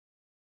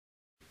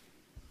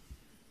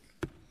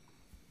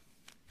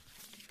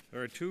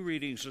There are two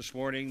readings this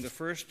morning. The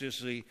first is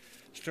the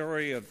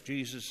story of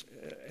Jesus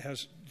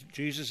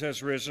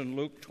has risen,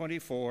 Luke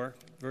 24,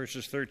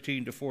 verses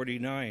 13 to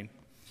 49.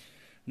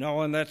 Now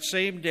on that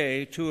same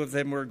day, two of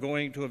them were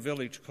going to a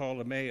village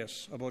called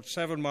Emmaus, about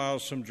 7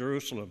 miles from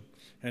Jerusalem,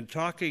 and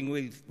talking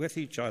with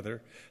each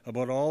other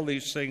about all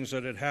these things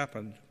that had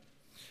happened.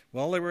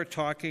 While they were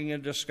talking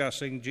and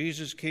discussing,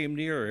 Jesus came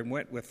near and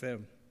went with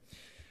them.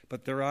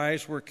 But their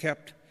eyes were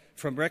kept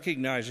from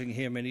recognizing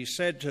him, and he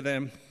said to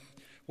them,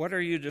 "What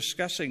are you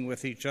discussing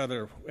with each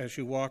other as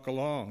you walk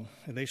along?"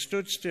 And they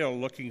stood still,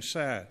 looking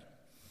sad.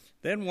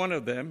 Then one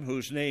of them,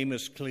 whose name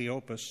is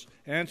Cleopas,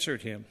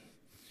 answered him,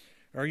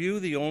 "Are you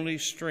the only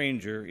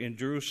stranger in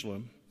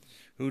Jerusalem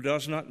who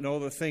does not know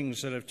the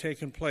things that have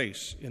taken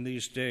place in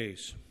these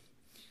days?"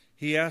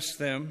 He asked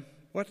them,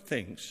 "What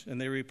things?"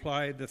 And they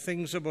replied, "The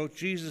things about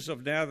Jesus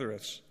of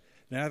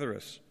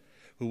Nazareth,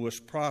 who was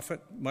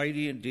prophet,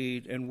 mighty in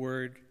deed and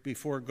word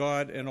before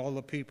God and all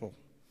the people,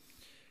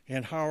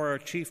 and how our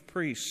chief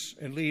priests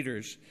and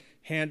leaders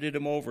handed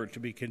him over to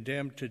be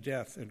condemned to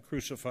death and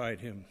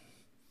crucified him.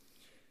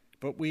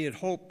 But we had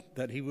hoped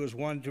that he was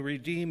one to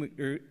redeem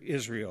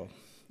Israel.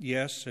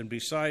 Yes, and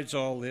besides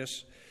all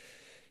this,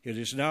 it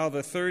is now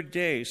the third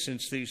day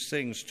since these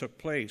things took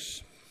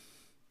place.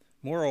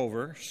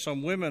 Moreover,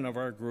 some women of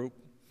our group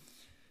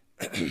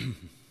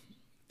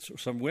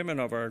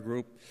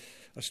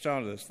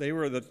astounded us. They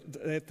were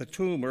at the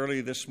tomb early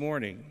this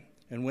morning,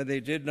 and when they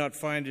did not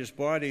find his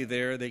body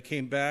there, they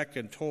came back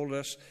and told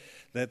us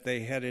that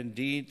they had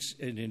indeed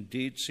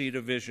seen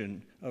a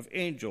vision of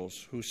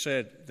angels who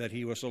said that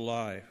he was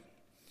alive.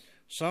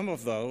 Some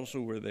of those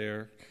who were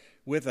there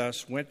with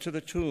us went to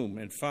the tomb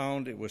and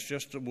found it was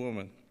just a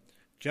woman,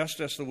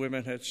 just as the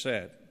women had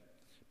said,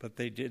 but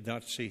they did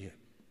not see him."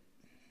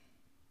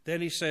 Then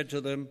he said to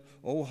them,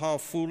 "Oh, how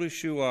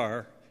foolish you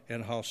are,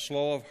 and how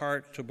slow of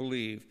heart to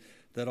believe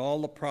that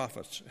all the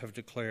prophets have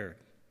declared.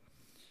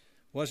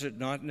 Was it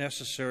not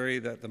necessary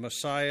that the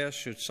Messiah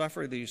should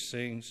suffer these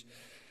things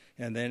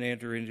and then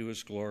enter into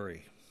his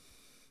glory?"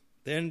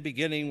 Then,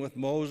 beginning with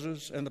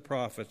Moses and the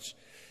prophets,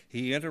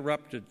 he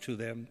interrupted to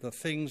them the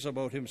things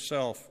about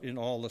himself in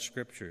all the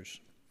scriptures.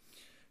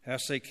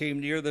 As they came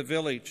near the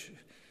village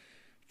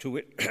to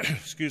which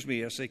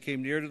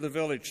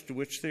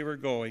they were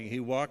going, he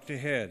walked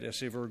ahead as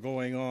they were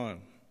going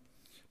on.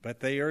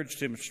 But they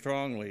urged him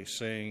strongly,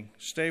 saying,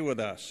 "Stay with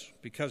us,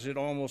 because it's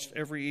almost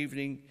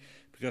evening,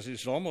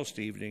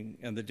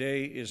 and the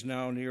day is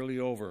now nearly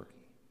over."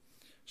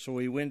 So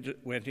he went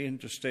in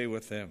to stay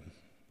with them.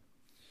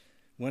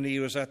 When he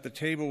was at the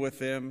table with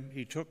them,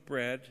 he took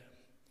bread,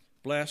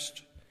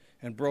 blessed,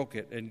 and broke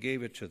it, and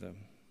gave it to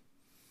them.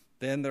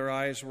 Then their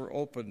eyes were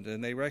opened,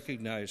 and they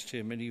recognized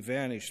him, and he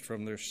vanished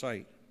from their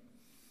sight.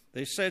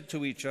 They said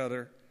to each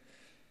other,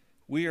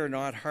 Were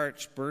not our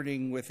hearts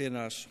burning within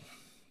us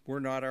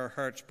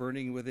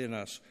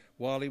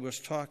while he was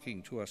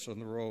talking to us on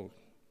the road,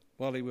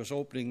 while he was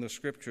opening the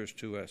scriptures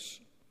to us?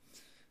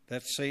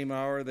 That same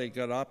hour they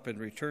got up and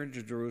returned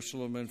to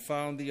Jerusalem and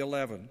found the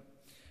 11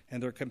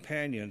 and their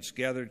companions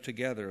gathered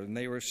together, and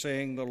they were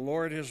saying, "The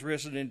Lord has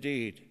risen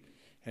indeed,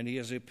 and he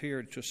has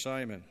appeared to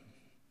Simon."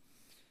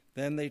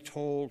 Then they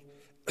told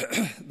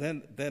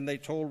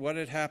what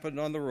had happened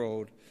on the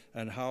road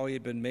and how he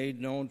had been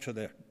made known to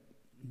them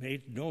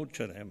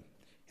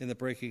in the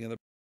breaking of the bread.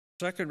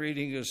 The second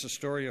reading is the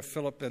story of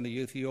Philip and the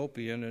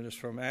Ethiopian, and is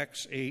from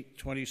Acts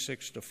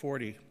 8:26 to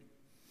 40.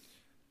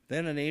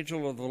 Then an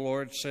angel of the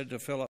Lord said to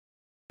Philip,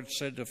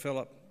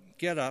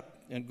 "Get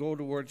up and go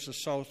towards the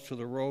south to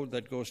the road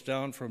that goes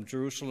down from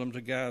Jerusalem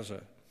to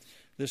Gaza.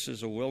 This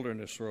is a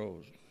wilderness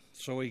road."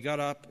 So he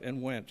got up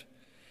and went.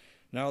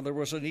 Now there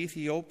was an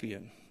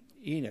Ethiopian,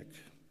 Enoch,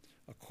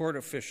 a court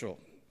official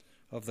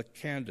of the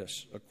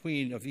Candace, a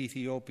queen of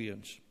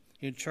Ethiopians,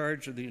 in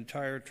charge of the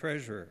entire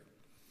treasury.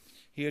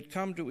 He had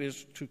come to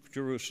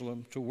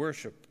Jerusalem to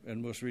worship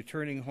and was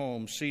returning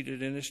home,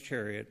 seated in his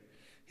chariot.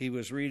 He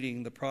was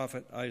reading the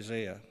prophet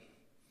Isaiah.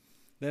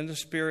 Then the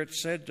Spirit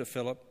said to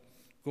Philip,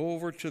 "Go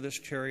over to this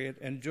chariot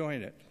and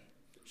join it."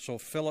 So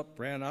Philip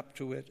ran up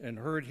to it and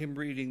heard him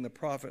reading the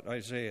prophet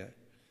Isaiah.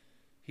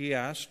 He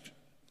asked,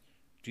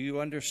 "Do you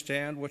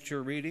understand what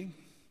you're reading?"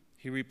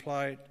 He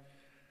replied,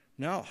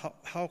 "Now,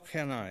 how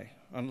can I,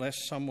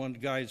 unless someone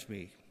guides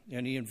me?"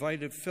 And he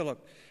invited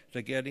Philip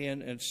to get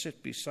in and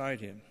sit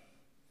beside him.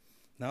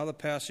 Now the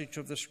passage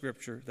of the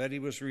scripture that he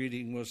was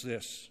reading was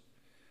this: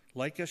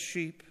 "Like a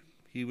sheep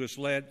he was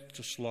led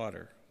to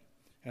slaughter,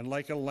 and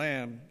like a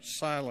lamb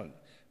silent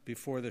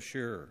before the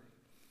shearer,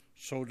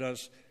 so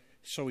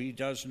he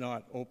does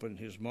not open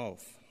his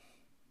mouth.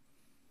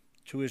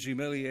 To his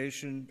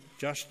humiliation,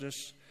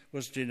 justice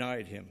was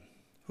denied him.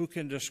 Who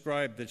can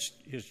describe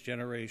his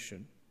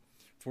generation?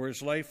 For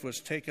his life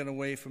was taken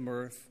away from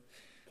earth."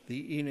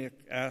 The Enoch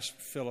asked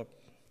Philip,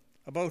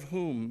 "About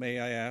whom, may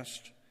I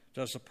ask,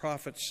 does the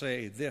prophet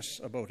say this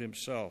about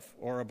himself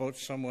or about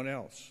someone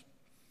else?"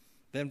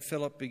 Then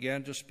Philip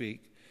began to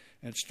speak,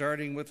 and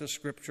starting with the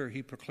scripture,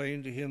 he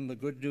proclaimed to him the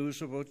good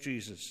news about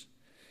Jesus.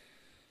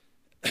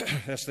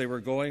 As they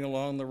were going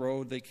along the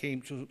road, they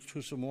came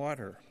to some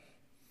water.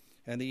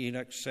 And the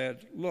eunuch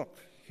said, "Look,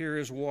 here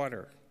is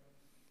water.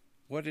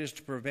 What is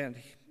to prevent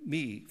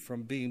me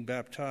from being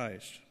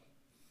baptized?"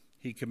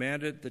 He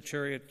commanded the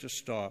chariot to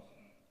stop.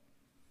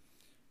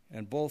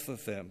 And both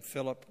of them,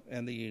 Philip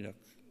and the eunuch,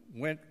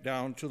 went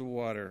down to the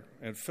water,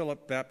 and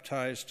Philip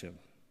baptized him.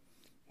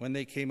 When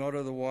they came out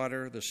of the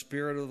water, the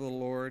Spirit of the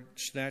Lord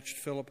snatched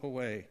Philip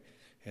away,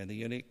 and the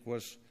eunuch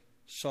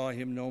saw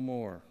him no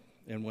more,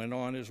 and went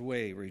on his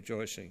way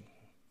rejoicing.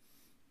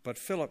 But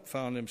Philip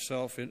found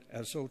himself in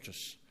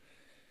Azotus,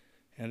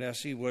 and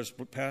as he was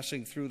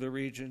passing through the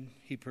region,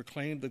 he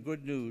proclaimed the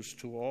good news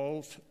to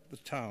all the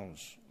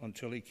towns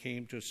until he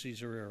came to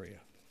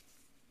Caesarea.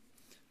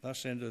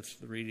 Thus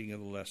endeth the reading of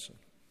the lesson.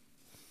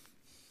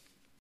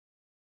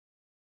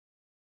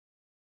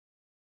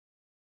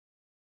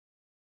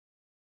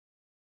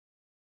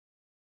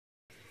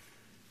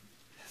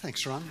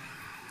 Thanks, Ron.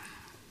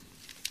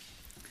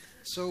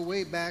 So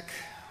way back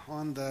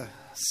on the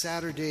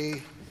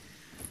Saturday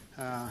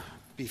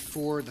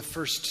before the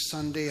first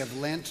Sunday of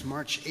Lent,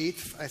 March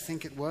 8th, I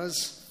think it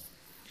was,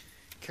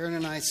 Karen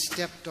and I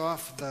stepped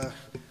off the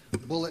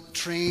bullet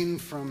train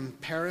from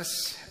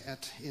Paris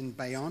in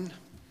Bayonne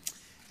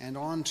and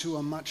onto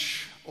a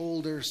much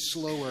older,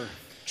 slower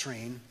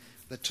train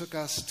that took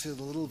us to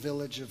the little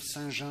village of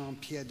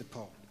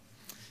Saint-Jean-Pied-de-Port.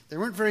 There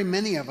weren't very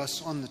many of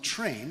us on the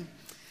train,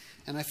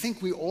 and I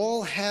think we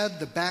all had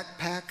the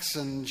backpacks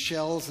and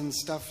shells and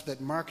stuff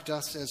that marked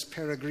us as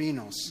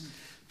peregrinos,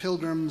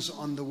 pilgrims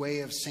on the way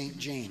of St.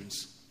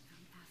 James.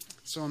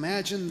 So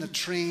imagine the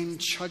train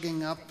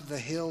chugging up the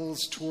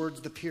hills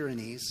towards the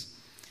Pyrenees,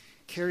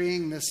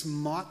 carrying this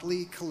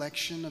motley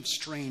collection of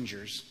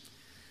strangers.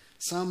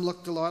 Some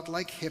looked a lot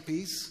like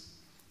hippies,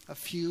 a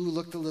few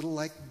looked a little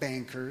like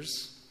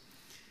bankers,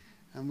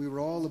 and we were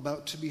all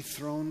about to be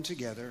thrown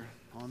together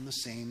on the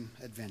same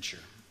adventure.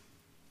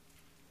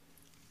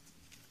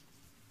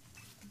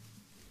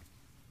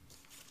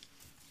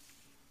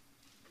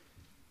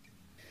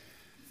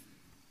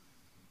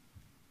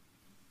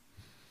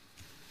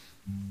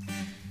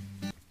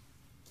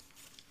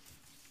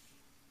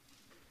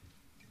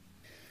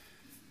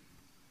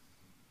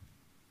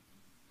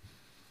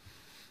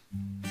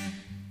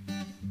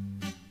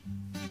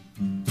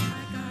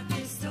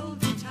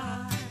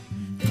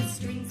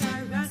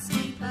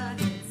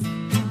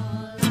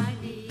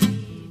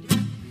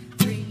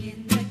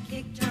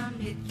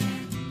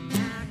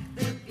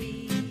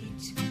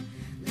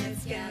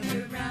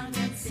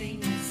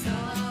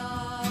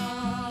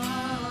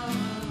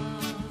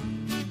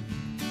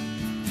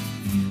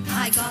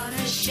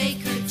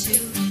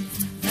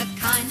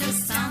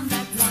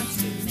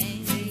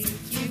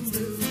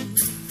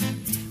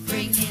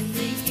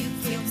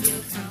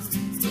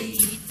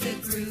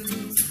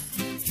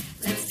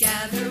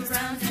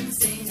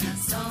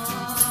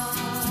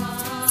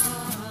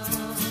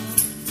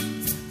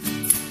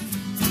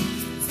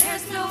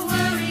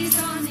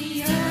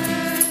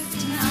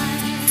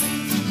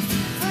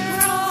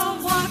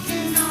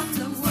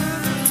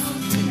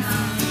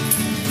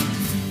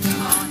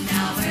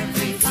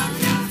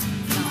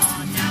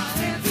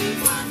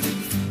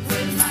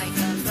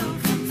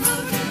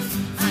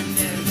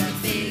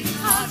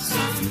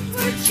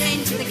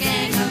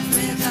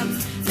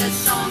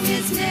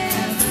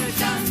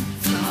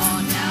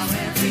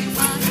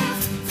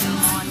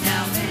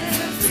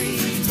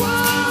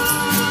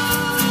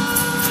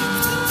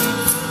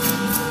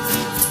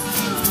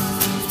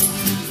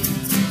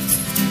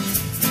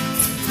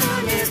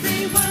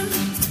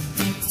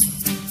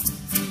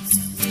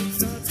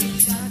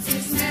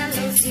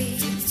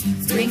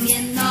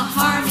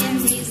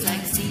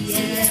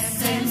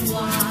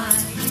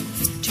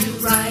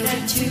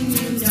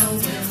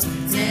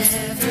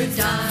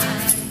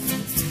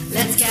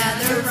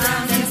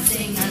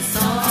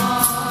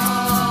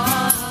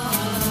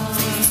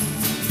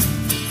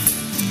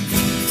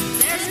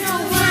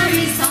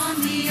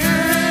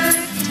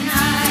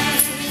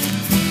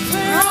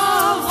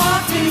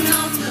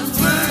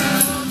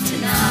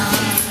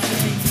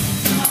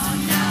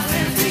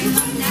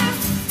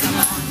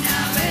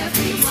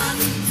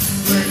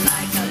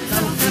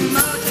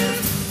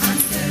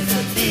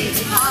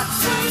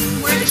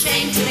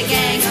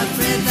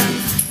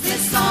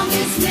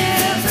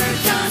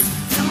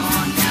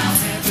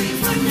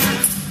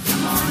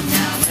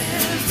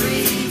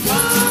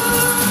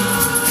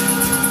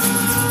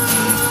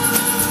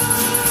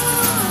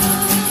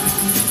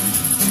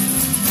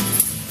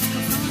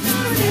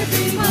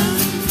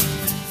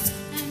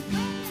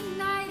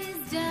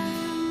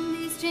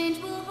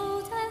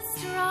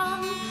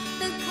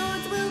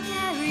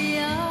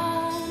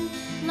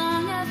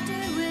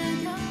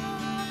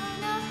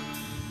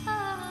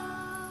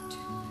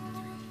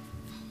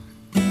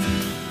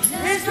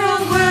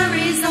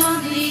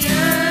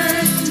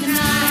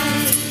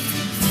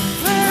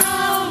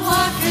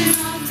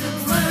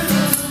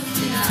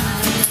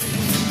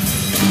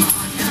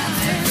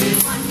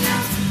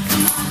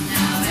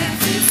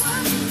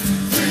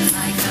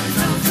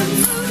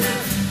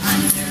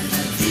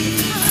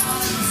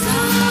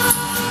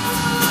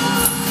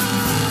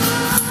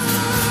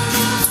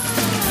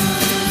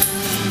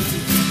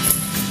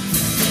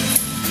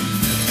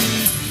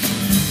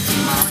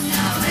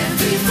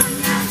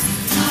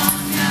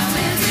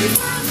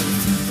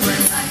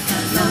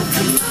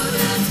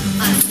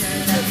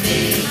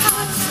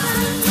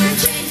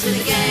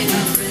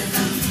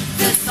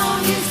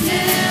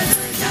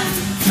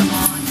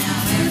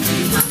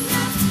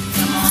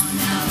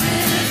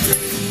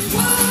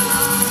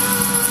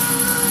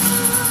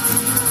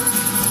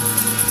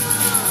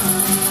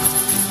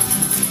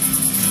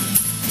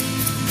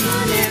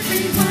 on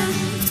everyone.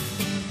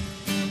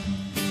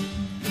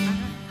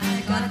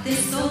 I got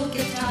this old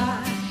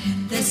guitar.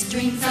 The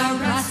strings are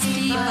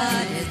rusty,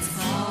 but it's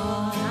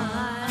all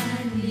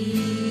I need.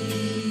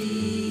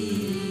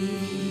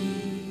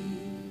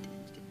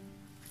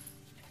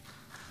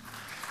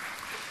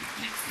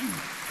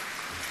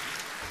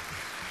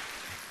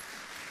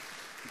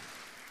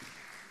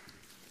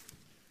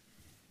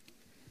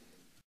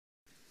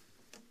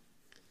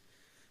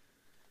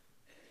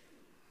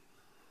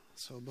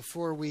 So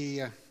before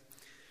we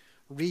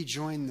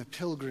rejoin the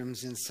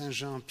pilgrims in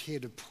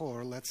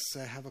Saint-Jean-Pied-de-Port, let's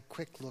have a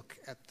quick look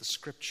at the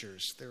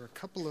scriptures. There are a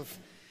couple of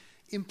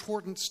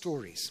important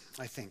stories,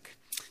 I think.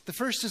 The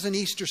first is an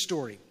Easter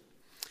story.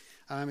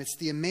 It's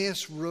the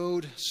Emmaus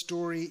Road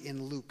story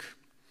in Luke.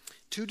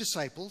 Two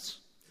disciples,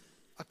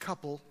 a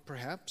couple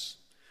perhaps,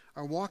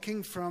 are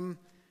walking from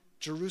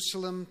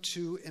Jerusalem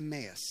to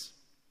Emmaus.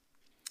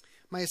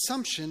 My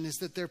assumption is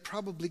that they're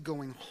probably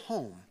going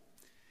home,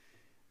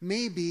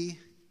 maybe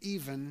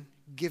even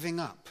giving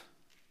up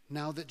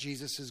now that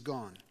Jesus is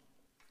gone.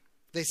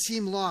 They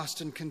seem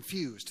lost and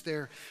confused.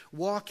 They're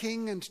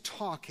walking and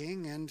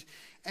talking, and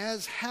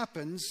as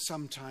happens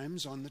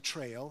sometimes on the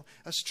trail,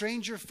 a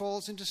stranger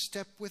falls into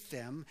step with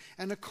them,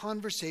 and a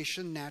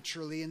conversation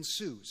naturally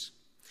ensues.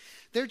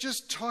 They're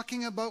just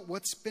talking about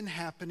what's been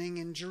happening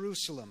in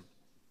Jerusalem.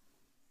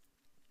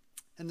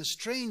 And the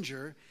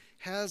stranger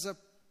has an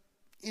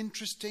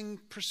interesting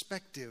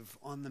perspective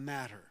on the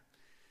matter.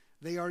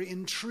 They are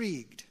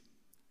intrigued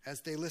as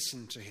they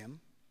listen to him.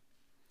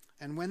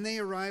 And when they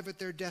arrive at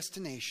their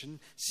destination,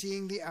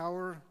 seeing the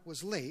hour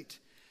was late,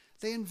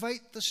 they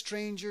invite the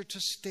stranger to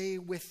stay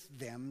with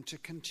them to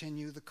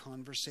continue the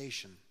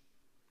conversation.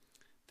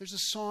 There's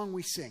a song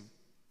we sing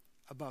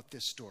about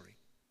this story.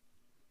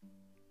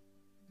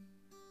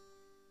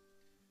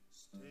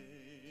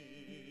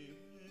 Stay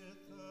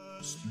with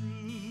us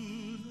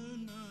through the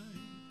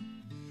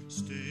night.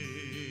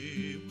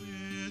 Stay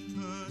with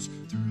us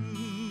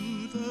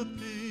through the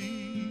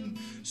pain.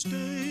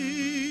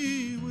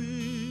 Stay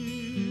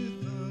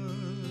with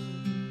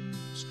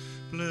us,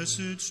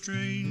 blessed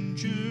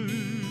stranger,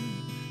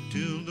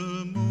 till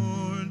the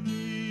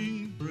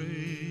morning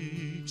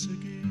breaks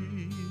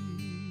again.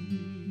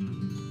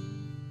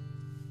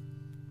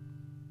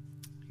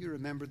 You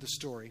remember the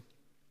story.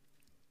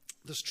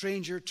 The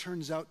stranger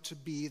turns out to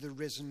be the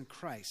risen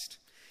Christ.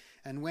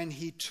 And when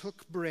he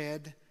took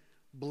bread,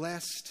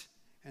 blessed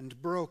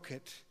and broke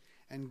it,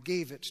 and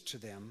gave it to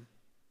them,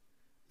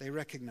 they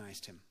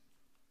recognized him.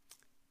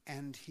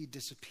 And he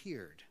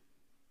disappeared.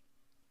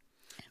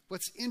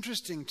 What's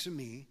interesting to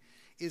me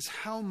is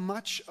how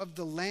much of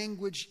the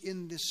language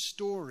in this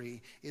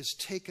story is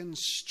taken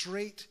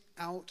straight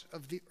out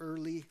of the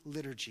early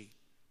liturgy.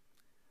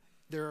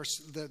 There are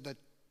the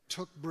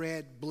took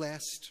bread,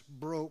 blessed,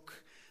 broke,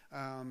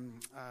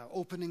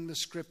 opening the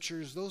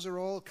scriptures. Those are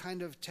all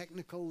kind of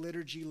technical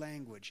liturgy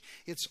language.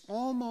 It's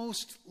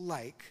almost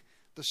like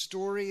the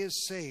story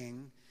is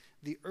saying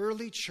the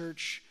early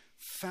church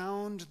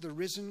found the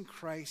risen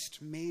Christ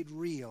made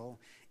real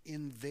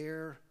in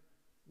their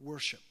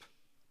worship.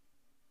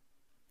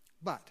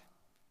 But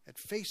at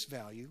face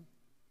value,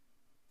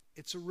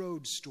 it's a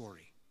road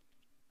story.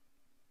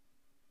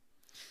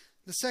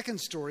 The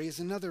second story is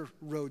another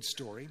road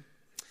story.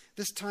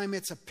 This time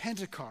it's a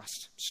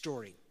Pentecost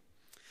story.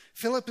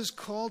 Philip is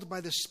called by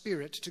the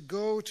Spirit to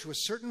go to a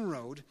certain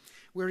road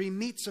where he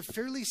meets a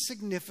fairly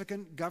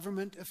significant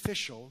government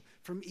official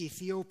from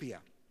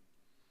Ethiopia.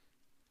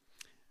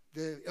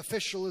 The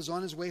official is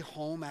on his way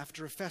home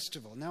after a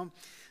festival. Now,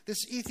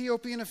 this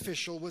Ethiopian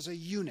official was a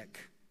eunuch,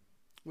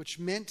 which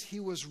meant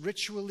he was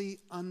ritually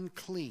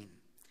unclean.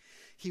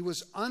 He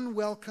was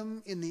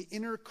unwelcome in the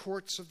inner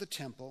courts of the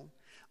temple,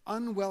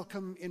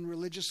 unwelcome in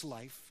religious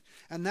life,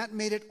 and that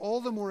made it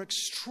all the more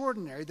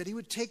extraordinary that he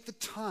would take the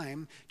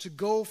time to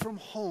go from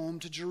home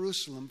to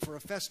Jerusalem for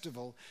a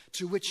festival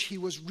to which he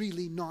was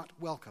really not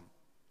welcome.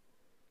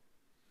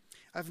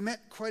 I've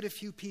met quite a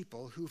few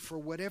people who, for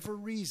whatever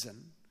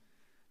reason,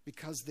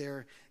 because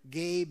they're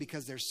gay,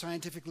 because they're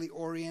scientifically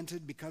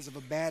oriented, because of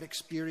a bad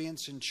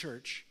experience in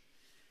church,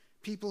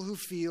 people who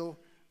feel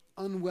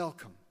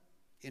unwelcome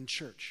in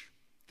church.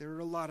 There are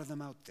a lot of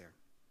them out there.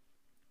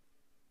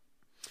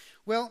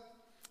 Well,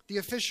 the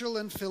official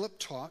and Philip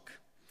talk,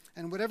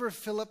 and whatever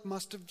Philip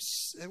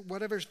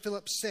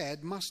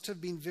said must have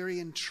been very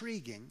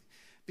intriguing,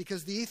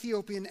 because the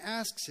Ethiopian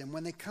asks him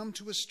when they come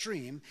to a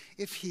stream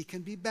if he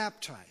can be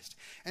baptized.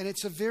 And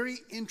it's a very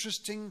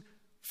interesting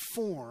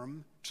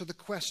form to the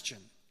question.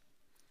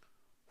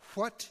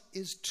 What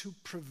is to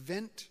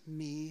prevent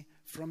me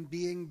from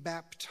being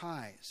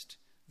baptized?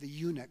 The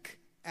eunuch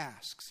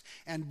asks.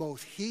 And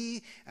both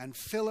he and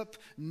Philip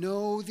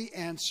know the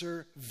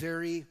answer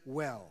very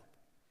well.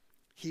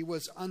 He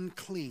was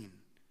unclean,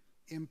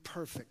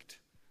 imperfect,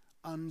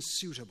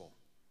 unsuitable.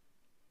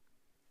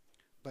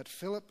 But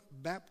Philip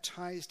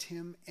baptized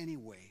him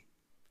anyway,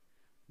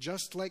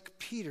 just like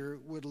Peter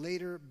would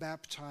later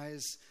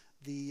baptize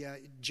the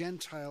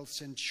Gentile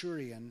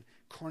centurion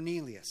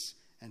Cornelius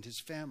and his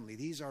family.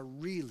 These are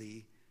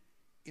really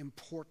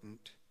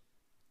important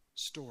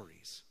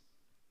stories.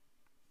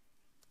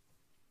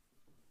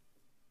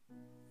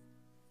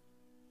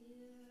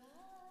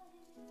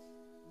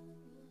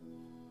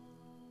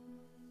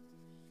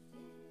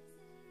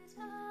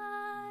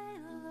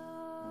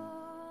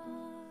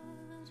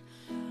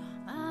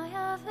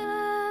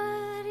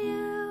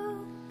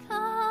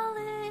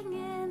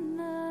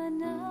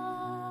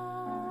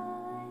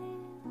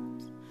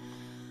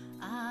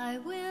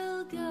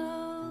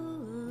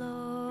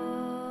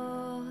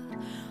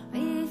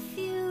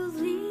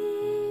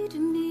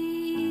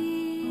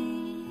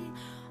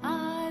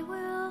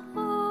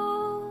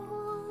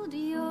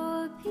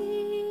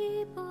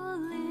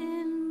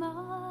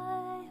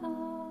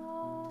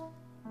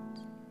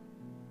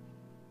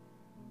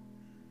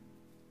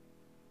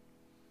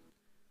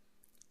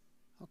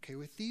 Okay,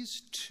 with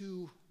these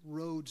two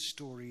road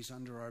stories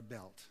under our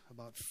belt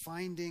about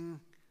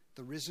finding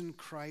the risen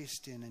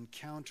Christ in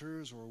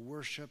encounters or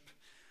worship,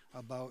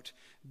 about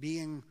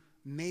being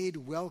made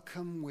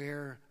welcome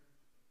where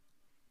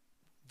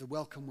the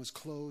welcome was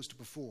closed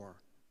before,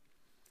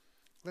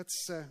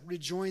 let's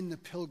rejoin the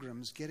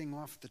pilgrims getting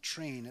off the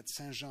train at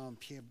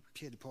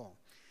Saint-Jean-Pied-de-Port.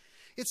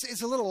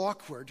 It's a little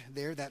awkward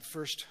there, that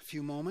first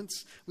few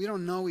moments. We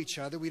don't know each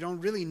other. We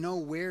don't really know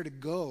where to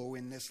go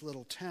in this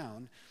little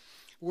town.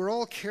 We're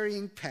all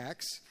carrying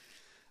packs,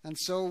 and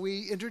so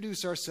we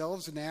introduce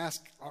ourselves and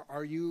ask,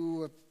 are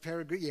you a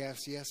peregrino?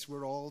 Yes,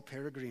 we're all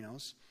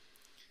peregrinos.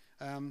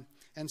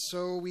 And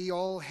so we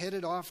all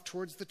headed off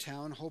towards the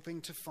town,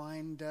 hoping to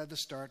find the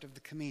start of the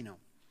CAMINO.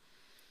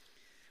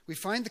 We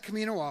find the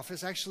CAMINO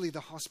office. Actually, the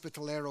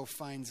hospitalero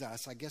finds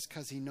us, I guess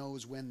because he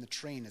knows when the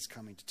train is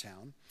coming to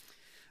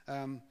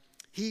town.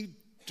 He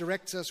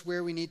directs us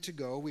where we need to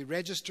go. We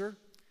register.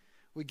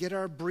 We get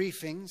our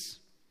briefings.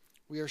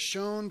 We are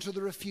shown to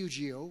the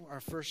refugio,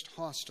 our first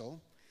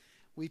hostel.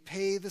 We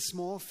pay the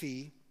small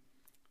fee,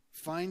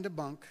 find a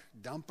bunk,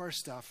 dump our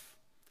stuff,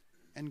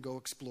 and go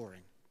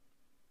exploring.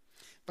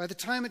 By the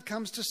time it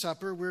comes to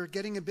supper, we're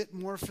getting a bit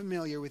more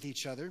familiar with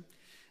each other,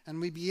 and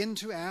we begin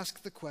to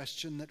ask the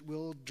question that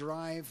will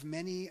drive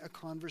many a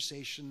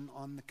conversation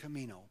on the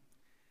CAMINO.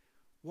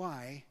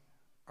 Why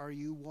are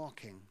you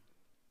walking?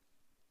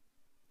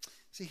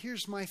 See,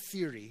 here's my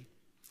theory.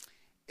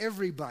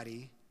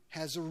 Everybody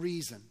has a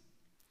reason.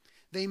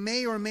 They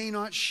may or may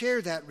not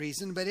share that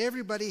reason, but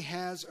everybody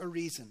has a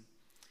reason.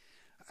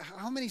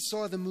 How many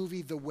saw the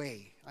movie The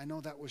Way? I know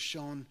that was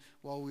shown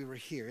while we were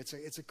here.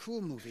 It's a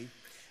cool movie.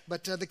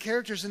 But the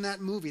characters in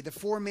that movie, the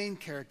four main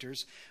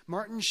characters,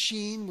 Martin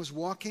Sheen was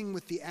walking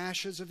with the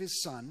ashes of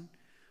his son,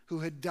 who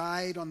had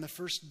died on the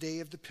first day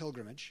of the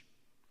pilgrimage.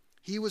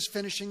 He was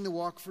finishing the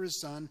walk for his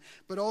son,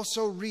 but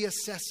also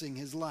reassessing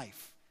his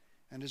life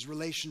and his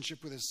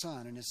relationship with his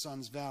son and his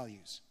son's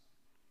values.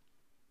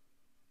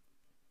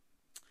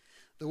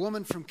 The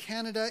woman from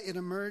Canada, it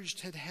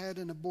emerged, had had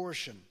an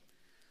abortion.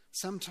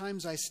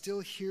 Sometimes I still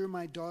hear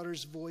my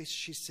daughter's voice,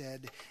 she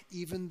said,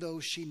 even though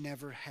she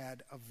never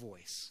had a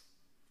voice.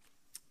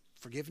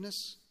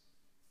 Forgiveness?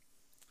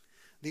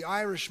 The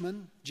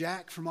Irishman,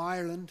 Jack from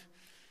Ireland,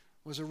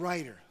 was a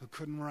writer who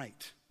couldn't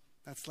write.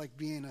 That's like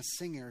being a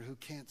singer who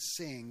can't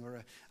sing,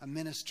 or a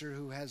minister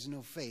who has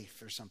no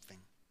faith or something.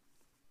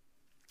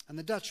 And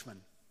the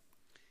Dutchman,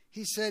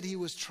 he said he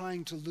was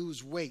trying to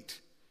lose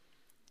weight.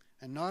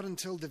 And not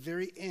until the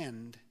very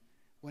end,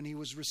 when he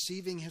was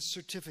receiving his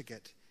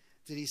certificate,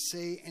 did he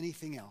say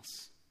anything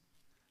else.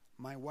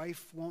 My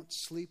wife won't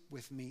sleep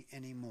with me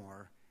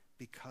anymore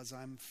because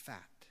I'm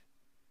fat.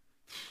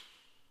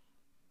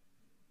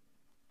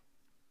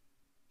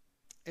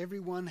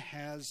 Everyone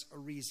has a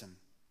reason.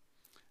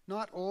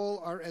 Not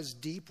all are as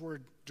deep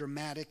or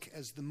dramatic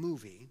as the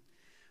movie,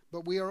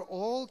 but we are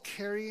all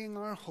carrying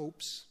our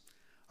hopes,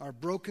 our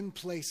broken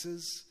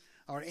places,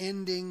 our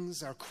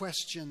endings, our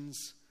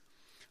questions,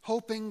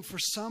 hoping for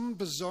some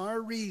bizarre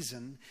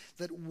reason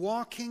that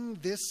walking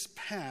this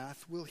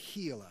path will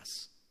heal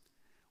us,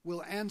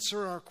 will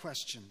answer our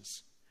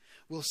questions,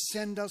 will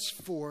send us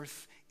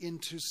forth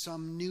into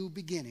some new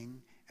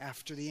beginning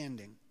after the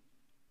ending.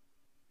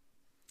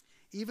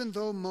 Even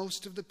though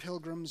most of the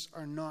pilgrims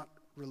are not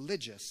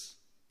religious,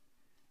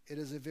 it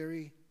is a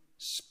very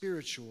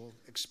spiritual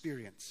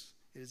experience.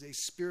 It is a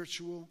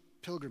spiritual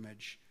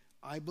pilgrimage,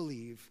 I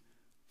believe,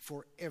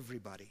 for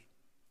everybody.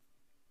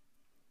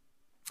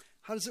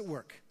 How does it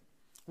work?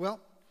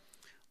 Well,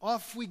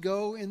 off we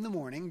go in the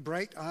morning,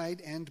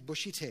 bright-eyed and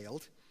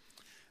bushy-tailed.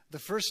 The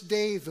first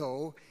day,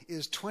 though,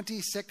 is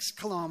 26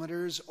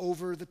 kilometers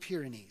over the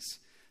Pyrenees.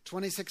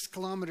 26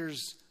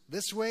 kilometers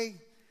this way,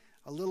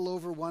 a little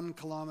over 1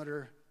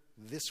 kilometer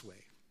this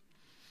way.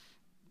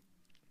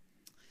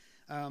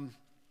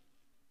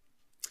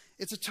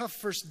 It's a tough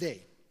first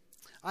day.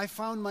 I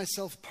found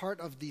myself part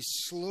of the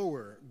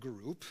slower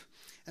group,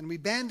 and we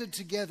banded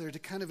together to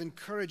kind of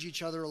encourage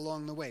each other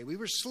along the way. We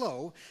were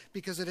slow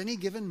because at any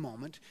given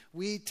moment,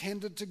 we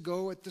tended to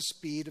go at the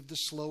speed of the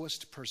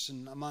slowest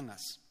person among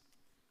us.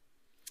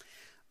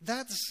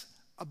 That's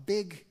a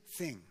big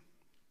thing.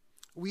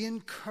 We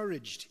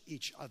encouraged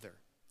each other.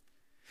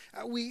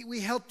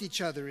 We helped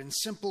each other in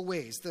simple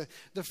ways.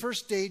 The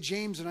first day,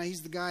 James and I,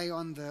 he's the guy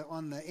on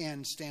the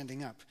end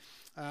standing up.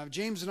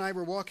 James and I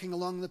were walking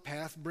along the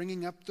path,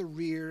 bringing up the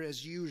rear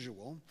as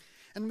usual,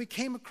 and we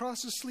came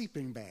across a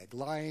sleeping bag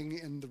lying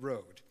in the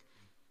road.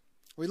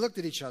 We looked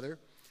at each other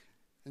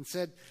and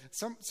said,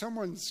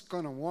 someone's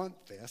going to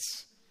want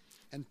this,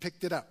 and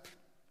picked it up.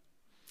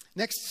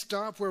 Next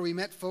stop, where we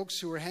met folks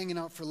who were hanging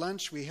out for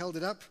lunch, we held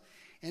it up.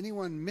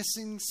 Anyone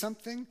missing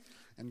something?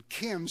 And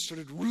Kim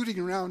started rooting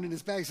around in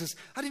his bag. He says,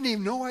 I didn't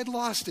even know I'd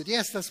lost it.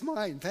 Yes, that's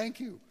mine. Thank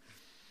you.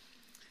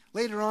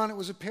 Later on, it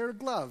was a pair of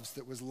gloves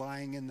that was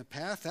lying in the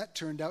path. That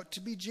turned out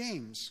to be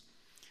James.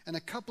 And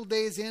a couple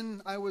days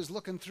in, I was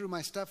looking through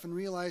my stuff and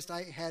realized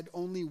I had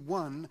only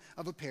one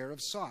of a pair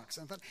of socks.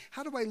 I thought,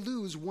 how do I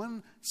lose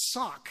one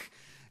sock?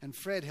 And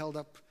Fred held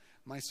up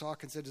my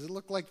sock and said, does it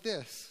look like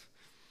this?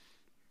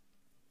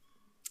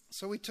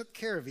 So we took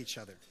care of each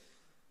other.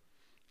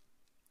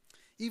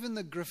 Even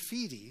the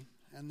graffiti,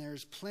 and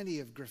there's plenty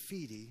of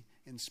graffiti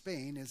in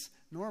Spain, is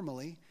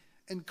normally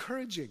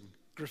encouraging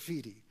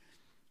graffiti.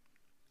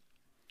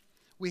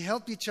 We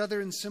helped each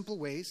other in simple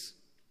ways.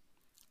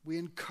 We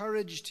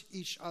encouraged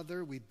each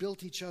other. We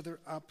built each other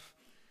up.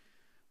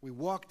 We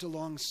walked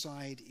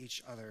alongside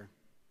each other.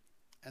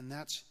 And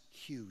that's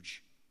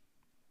huge.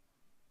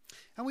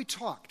 And we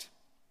talked.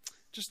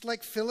 Just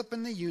like Philip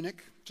and the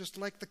eunuch, just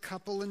like the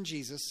couple and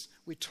Jesus,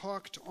 we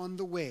talked on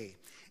the way.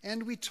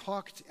 And we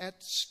talked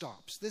at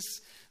stops.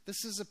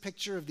 This is a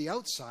picture of the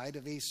outside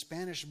of a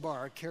Spanish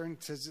bar. Karen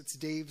says it's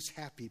Dave's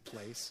happy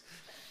place.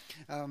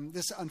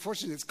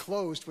 Unfortunately, it's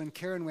closed. When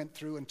Karen went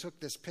through and took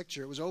this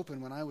picture, it was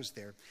open when I was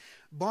there.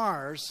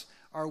 Bars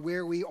are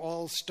where we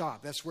all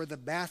stop. That's where the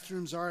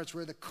bathrooms are. It's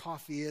where the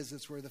coffee is.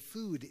 It's where the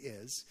food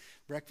is.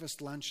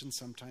 Breakfast, lunch, and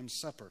sometimes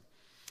supper.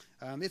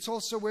 It's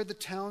also where the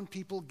town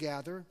people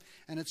gather,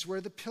 and it's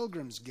where the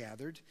pilgrims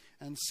gathered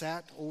and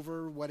sat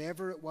over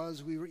whatever it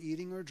was we were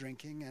eating or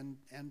drinking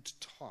and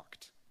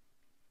talked.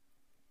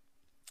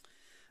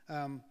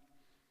 Now,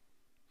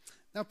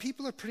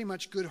 people are pretty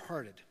much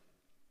good-hearted,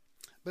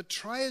 but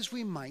try as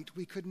we might,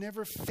 we could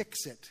never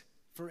fix it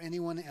for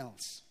anyone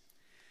else.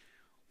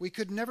 We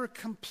could never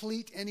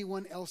complete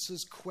anyone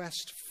else's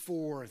quest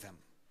for them.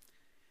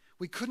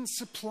 We couldn't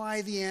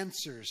supply the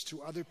answers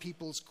to other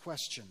people's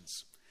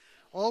questions.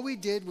 All we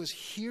did was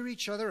hear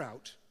each other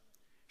out,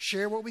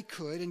 share what we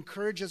could,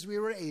 encourage as we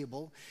were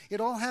able. It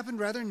all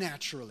happened rather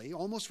naturally,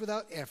 almost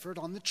without effort,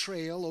 on the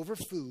trail, over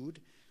food.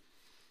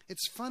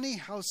 It's funny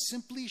how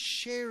simply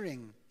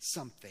sharing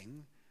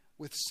something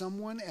with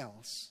someone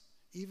else,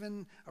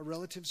 even a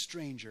relative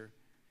stranger,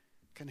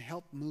 can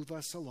help move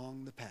us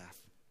along the path.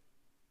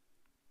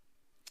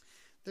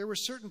 There were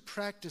certain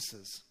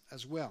practices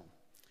as well,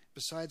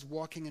 besides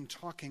walking and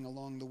talking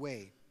along the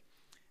way.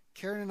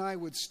 Karen and I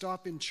would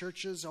stop in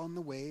churches on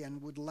the way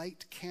and would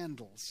light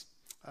candles,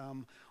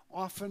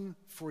 often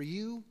for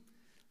you,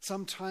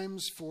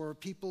 sometimes for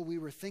people we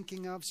were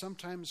thinking of,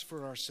 sometimes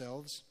for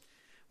ourselves.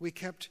 We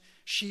kept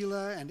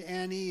Sheila and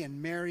Annie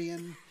and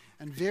Marion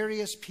and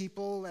various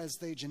people as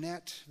they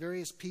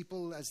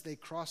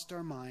crossed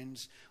our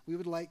minds. We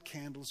would light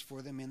candles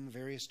for them in the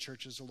various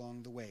churches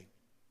along the way.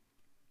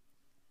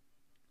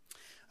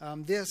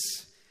 This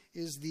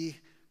is the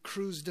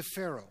Cruz de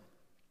Ferro.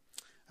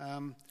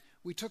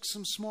 We took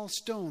some small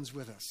stones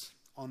with us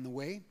on the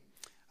way.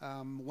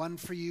 One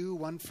for you,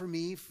 one for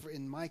me,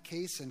 in my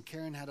case, and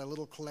Karen had a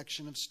little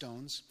collection of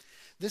stones.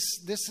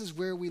 This is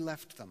where we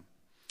left them.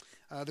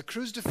 The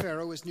Cruz de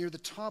Ferro is near the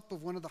top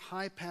of one of the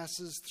high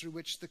passes through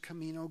which the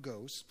CAMINO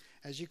goes.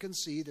 As you can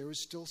see, there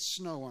was still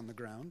snow on the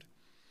ground.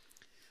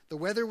 The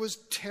weather was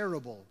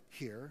terrible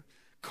here,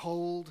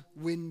 cold,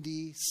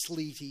 windy,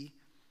 sleety.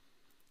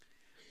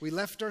 We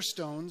left our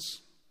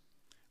stones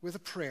with a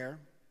prayer.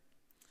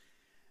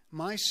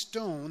 My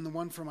stone, the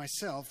one for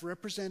myself,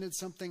 represented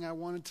something I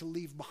wanted to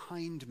leave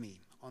behind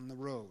me on the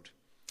road,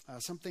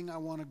 something I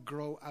want to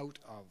grow out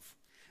of.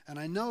 And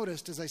I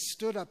noticed as I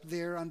stood up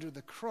there under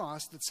the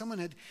cross that someone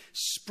had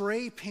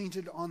spray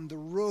painted on the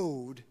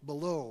road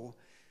below,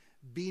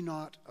 "Be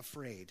not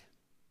afraid."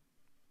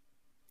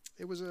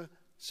 It was a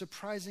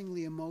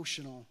surprisingly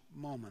emotional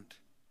moment.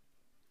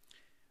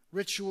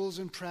 Rituals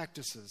and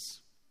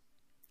practices,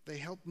 they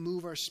help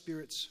move our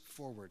spirits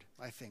forward,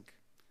 I think.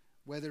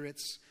 Whether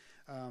it's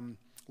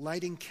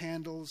lighting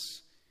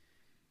candles,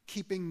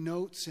 keeping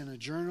notes in a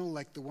journal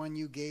like the one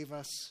you gave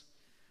us,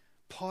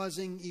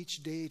 pausing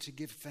each day to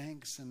give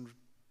thanks and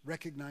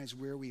recognize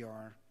where we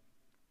are.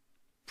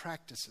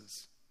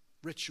 Practices,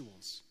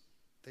 rituals,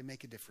 they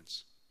make a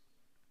difference.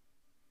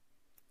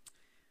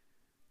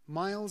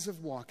 Miles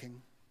of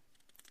walking,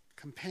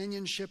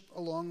 companionship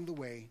along the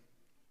way,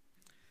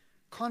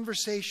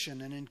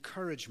 conversation and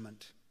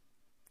encouragement.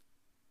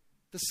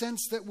 The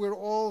sense that we're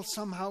all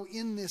somehow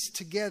in this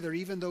together,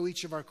 even though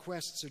each of our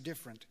quests are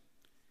different.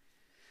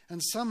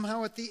 And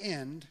somehow at the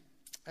end,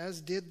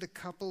 as did the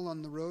couple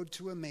on the road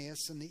to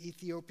Emmaus and the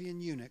Ethiopian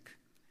eunuch,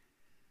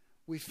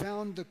 we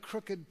found the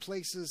crooked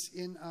places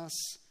in us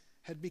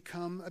had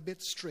become a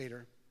bit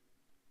straighter.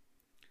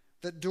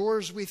 That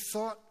doors we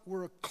thought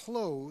were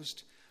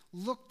closed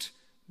looked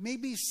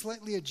maybe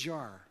slightly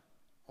ajar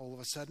all of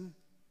a sudden.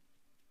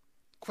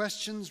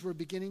 Questions were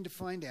beginning to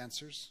find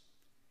answers.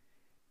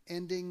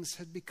 Endings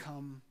had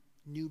become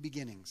new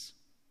beginnings.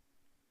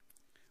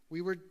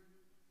 We were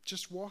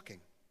just walking,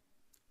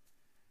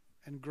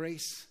 and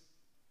grace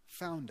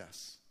found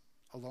us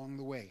along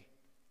the way.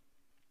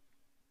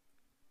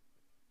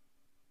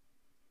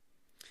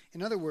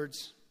 In other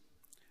words,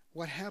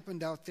 what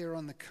happened out there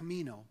on the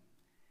Camino,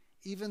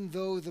 even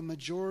though the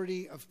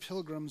majority of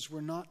pilgrims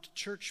were not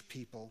church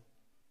people,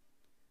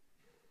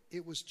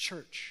 it was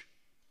church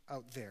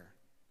out there.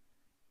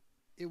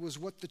 It was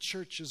what the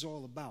church is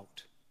all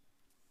about.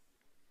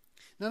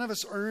 None of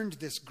us earned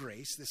this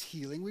grace, this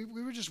healing. We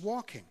were just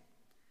walking.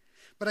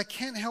 But I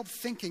can't help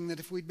thinking that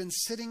if we'd been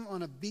sitting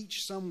on a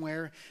beach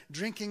somewhere,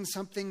 drinking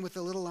something with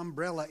a little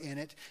umbrella in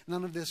it,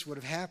 none of this would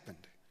have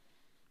happened.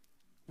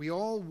 We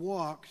all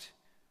walked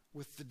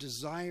with the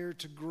desire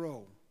to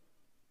grow.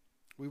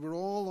 We were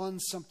all on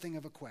something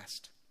of a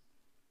quest.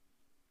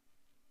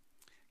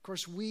 Of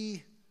course,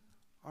 we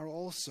are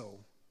also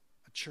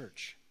a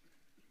church.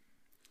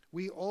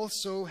 We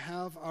also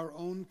have our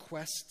own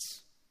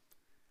quests,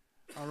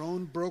 our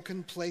own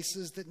broken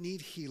places that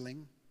need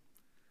healing,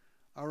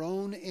 our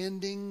own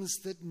endings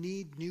that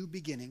need new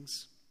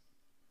beginnings.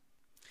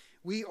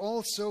 We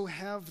also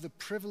have the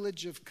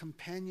privilege of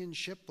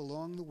companionship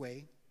along the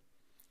way,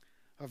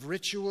 of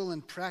ritual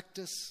and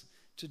practice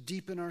to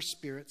deepen our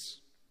spirits,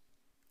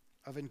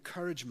 of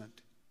encouragement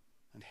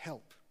and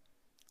help.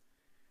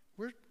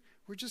 We're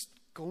just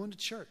going to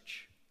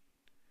church.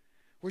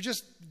 We're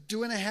just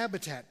doing a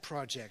habitat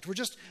project. We're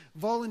just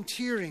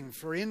volunteering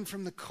for In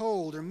From the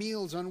Cold or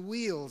Meals on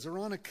Wheels or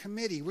on a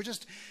committee. We're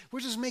just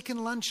making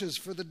lunches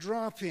for the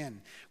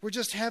drop-in. We're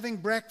just having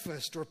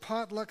breakfast or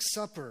potluck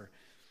supper.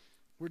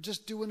 We're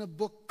just doing a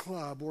book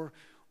club or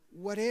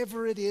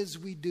whatever it is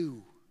we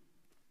do.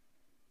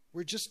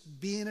 We're just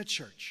being a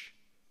church.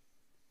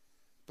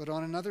 But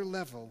on another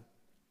level,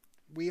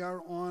 we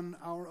are on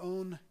our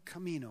own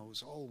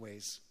caminos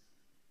always.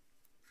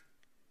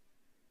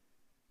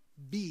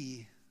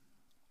 Be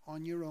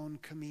on your own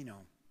camino.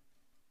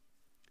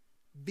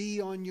 Be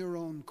on your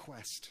own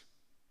quest.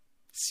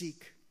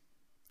 Seek,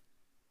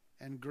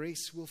 and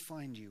grace will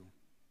find you.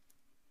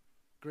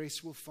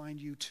 Grace will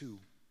find you too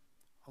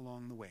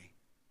along the way.